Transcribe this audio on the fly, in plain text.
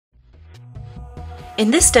In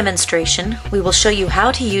this demonstration, we will show you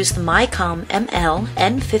how to use the Mycom ML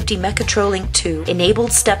N50 Mechatrolink 2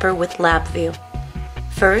 enabled stepper with Labview.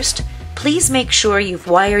 First, please make sure you've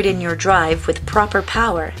wired in your drive with proper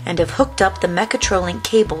power and have hooked up the Mechatrolink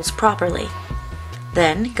cables properly.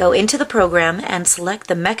 Then, go into the program and select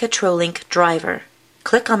the Mechatrolink driver.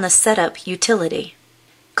 Click on the Setup utility.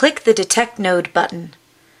 Click the Detect Node button.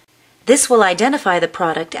 This will identify the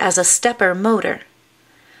product as a stepper motor.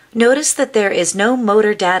 Notice that there is no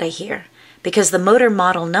motor data here because the motor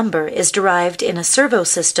model number is derived in a servo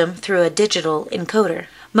system through a digital encoder.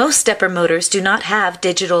 Most stepper motors do not have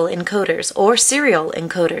digital encoders or serial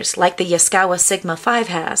encoders like the Yaskawa Sigma 5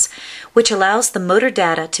 has, which allows the motor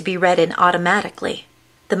data to be read in automatically.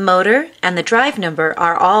 The motor and the drive number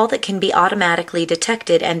are all that can be automatically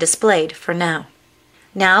detected and displayed for now.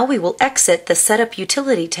 Now we will exit the Setup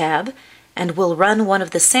Utility tab and we'll run one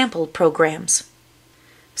of the sample programs.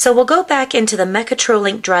 So we'll go back into the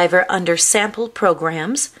Mechatrolink driver under Sample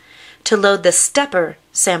Programs to load the Stepper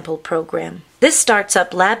sample program. This starts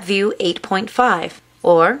up Labview 8.5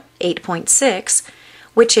 or 8.6,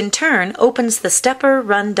 which in turn opens the Stepper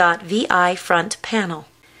Run.vi front panel.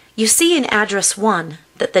 You see in Address 1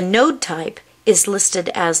 that the node type is listed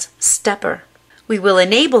as Stepper. We will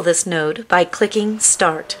enable this node by clicking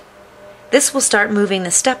Start. This will start moving the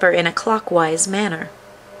stepper in a clockwise manner.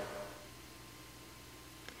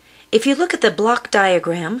 If you look at the block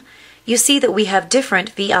diagram, you see that we have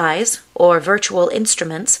different VIs, or virtual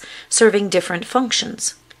instruments, serving different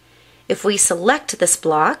functions. If we select this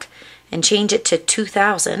block and change it to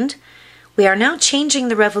 2000, we are now changing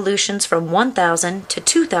the revolutions from 1000 to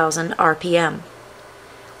 2000 RPM.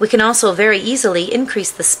 We can also very easily increase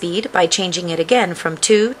the speed by changing it again from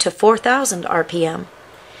 2 to 4000 RPM.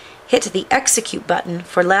 Hit the Execute button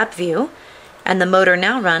for Labview, and the motor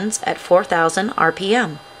now runs at 4000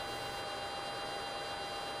 RPM.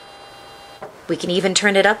 We can even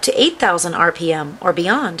turn it up to 8000 RPM or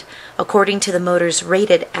beyond, according to the motor's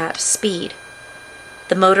rated at speed.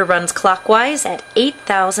 The motor runs clockwise at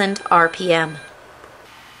 8000 RPM.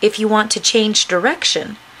 If you want to change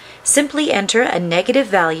direction, simply enter a negative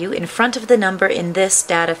value in front of the number in this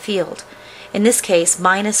data field, in this case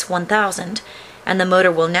 -1000, and the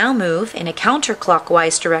motor will now move in a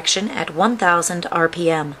counterclockwise direction at 1000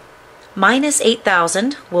 RPM.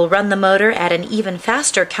 -8000 will run the motor at an even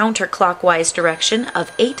faster counterclockwise direction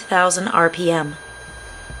of 8000 RPM.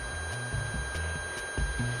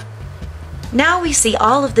 Now we see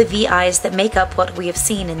all of the VIs that make up what we have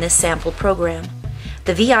seen in this sample program.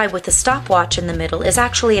 The VI with the stopwatch in the middle is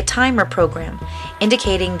actually a timer program,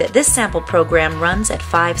 indicating that this sample program runs at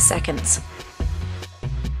 5 seconds.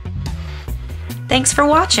 Thanks for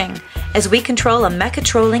watching as we control a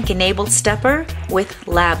Mechatrolink enabled stepper with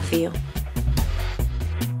Labview.